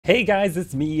Hey guys,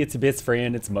 it's me, it's your best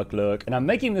friend, it's Muckluck, and I'm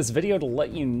making this video to let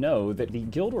you know that the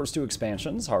Guild Wars 2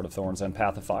 expansions, Heart of Thorns and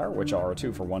Path of Fire, which are a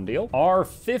 2-for-1 deal, are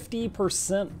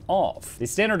 50% off. The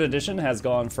standard edition has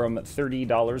gone from $30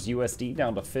 USD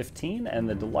down to $15, and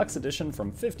the deluxe edition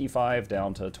from $55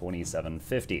 down to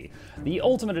 $27.50. The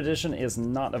ultimate edition is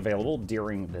not available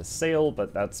during this sale,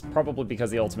 but that's probably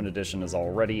because the ultimate edition is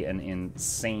already an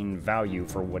insane value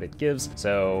for what it gives,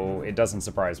 so it doesn't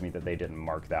surprise me that they didn't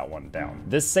mark that one down.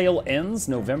 This sale ends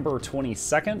November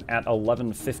 22nd at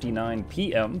 11:59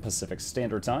 p.m. Pacific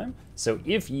Standard Time, so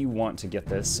if you want to get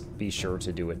this, be sure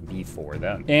to do it before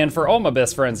then. And for all my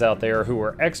best friends out there who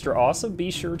are extra awesome,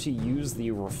 be sure to use the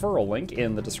referral link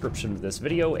in the description of this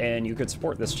video, and you could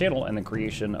support this channel and the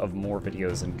creation of more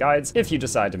videos and guides if you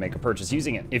decide to make a purchase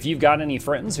using it. If you've got any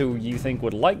friends who you think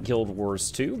would like Guild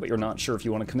Wars 2, but you're not sure if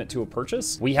you want to commit to a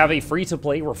purchase, we have a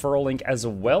free-to-play referral link as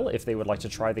well if they would like to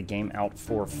try the game out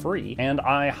for free, and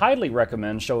I highly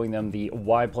recommend showing them the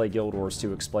Why Play Guild Wars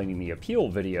 2 Explaining the Appeal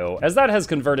video, as that has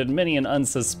converted many an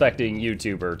unsuspecting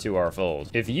YouTuber to our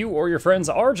fold. If you or your friends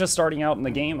are just starting out in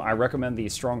the game, I recommend the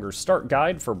Stronger Start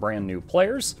Guide for brand new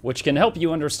players, which can help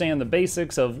you understand the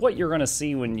basics of what you're going to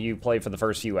see when you play for the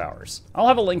first few hours. I'll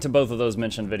have a link to both of those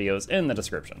mentioned videos in the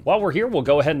description. While we're here, we'll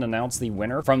go ahead and announce the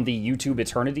winner from the YouTube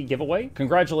Eternity giveaway.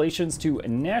 Congratulations to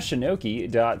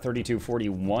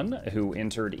Nashinoki.3241, who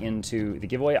entered into the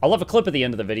giveaway. I'll have a clip at the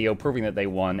end of the video proving that they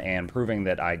won and proving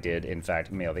that I did in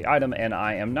fact mail the item, and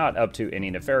I am not up to any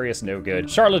nefarious, no good,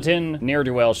 charlatan,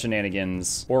 ne'er-do-well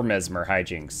shenanigans, or mesmer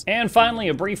hijinks. And finally,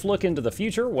 a brief look into the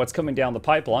future, what's coming down the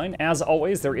pipeline. As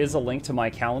always, there is a link to my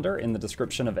calendar in the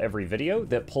description of every video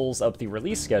that pulls up the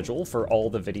release schedule for all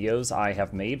the videos I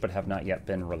have made but have not yet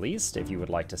been released, if you would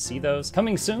like to see those.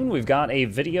 Coming soon, we've got a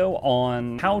video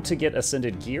on how to get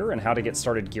Ascended gear and how to get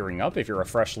started gearing up if you're a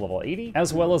fresh level 80,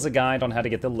 as well as a guide on how to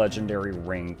get the legendary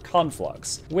ring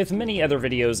Conflux, with many other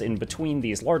videos in between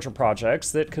these larger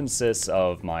projects that consists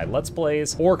of my Let's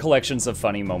Plays or collections of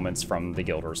funny moments from the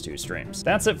Guild Wars 2 streams.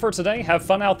 That's it for today. Have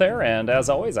fun out there, and as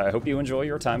always, I hope you enjoy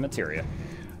your time at Tyria.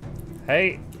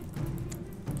 Hey,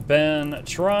 been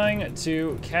trying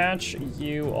to catch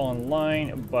you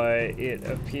online, but it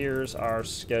appears our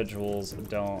schedules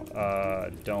don't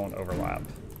overlap.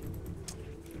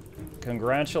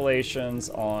 Congratulations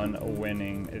on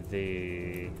winning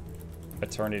the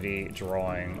Eternity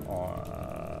drawing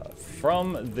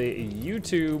from the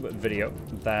YouTube video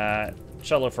that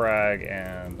Chellofrag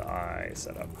and I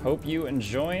set up. Hope you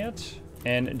enjoy it,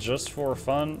 and just for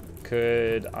fun,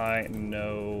 could I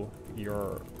know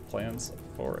your plans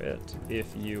for it if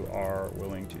you are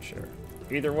willing to share?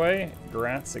 Either way,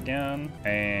 grats again,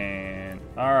 and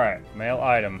alright, mail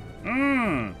item.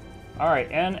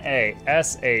 Alright,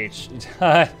 N-A-S-H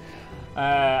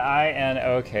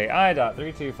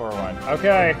I-N-O-K-I.3241.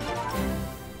 Okay.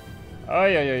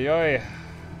 Oi, oi, oi, oi.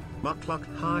 Muckluck,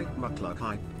 hi, Muckluck,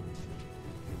 hi.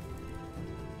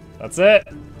 That's it.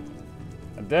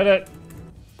 I did it.